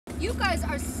You guys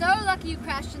are so lucky you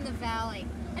crashed in the valley.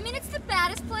 I mean, it's the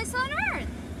baddest place on earth.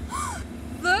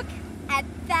 Look at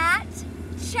that.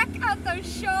 Check out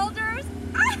those shoulders.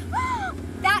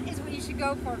 That is what you should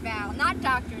go for, Val. Not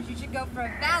doctors. You should go for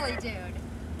a valley dude.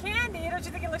 Candy, don't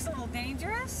you think it looks a little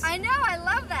dangerous? I know, I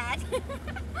love that.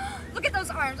 Look at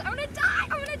those arms. I'm gonna die.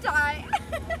 I'm gonna die.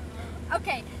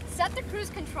 Okay, set the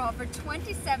cruise control for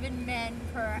 27 men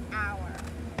per hour.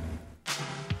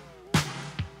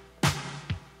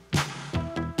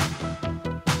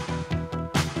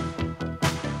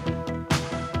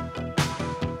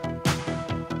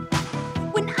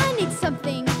 When I need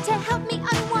something to help me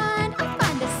unwind, I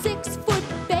find a 6-foot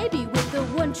baby with a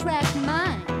one-track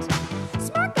mind.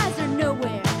 Smart guys are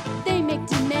nowhere, they make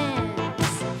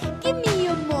demands. Give me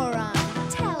a moron,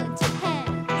 talented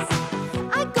hands.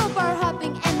 I go bar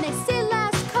hopping and they say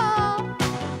last call.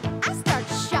 I start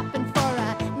shopping for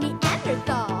a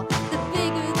Neanderthal. The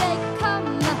bigger they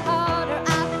come, the harder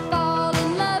I fall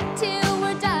in love till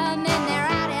we're done and they're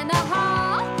out in the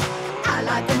hall. I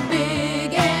like 'em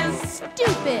big and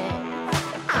stupid.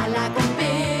 I like 'em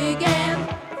big and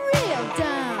real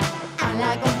dumb. I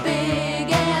like 'em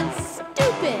big and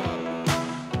stupid.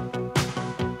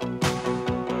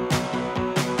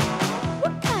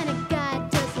 What kind of guy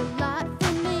does a lot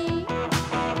for me?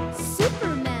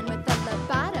 Superman with a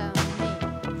lobotomy.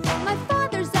 My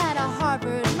father's at a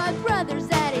Harvard, my brother's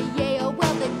at a Yale.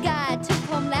 Well, the guy I took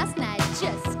home last night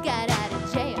just got out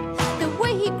of jail. The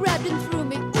way he grabbed and threw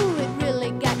me, ooh, it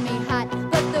really got me hot.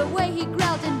 But the way he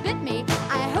growled and bit me,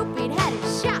 I hope he'd had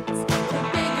his shots. The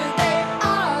bigger they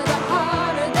are, the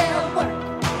harder they'll work.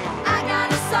 I got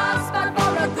a soft spot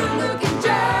for a good-looking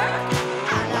jerk.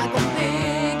 I like 'em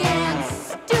big and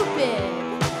stupid.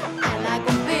 I like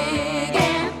 'em big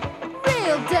and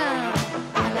real dumb.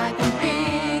 I like 'em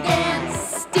big and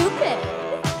stupid.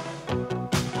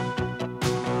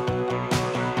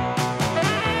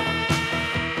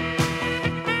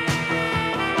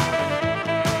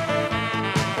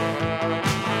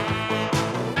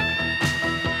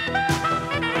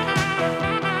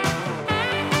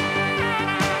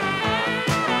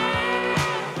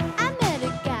 I met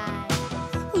a guy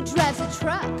who drives a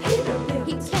truck.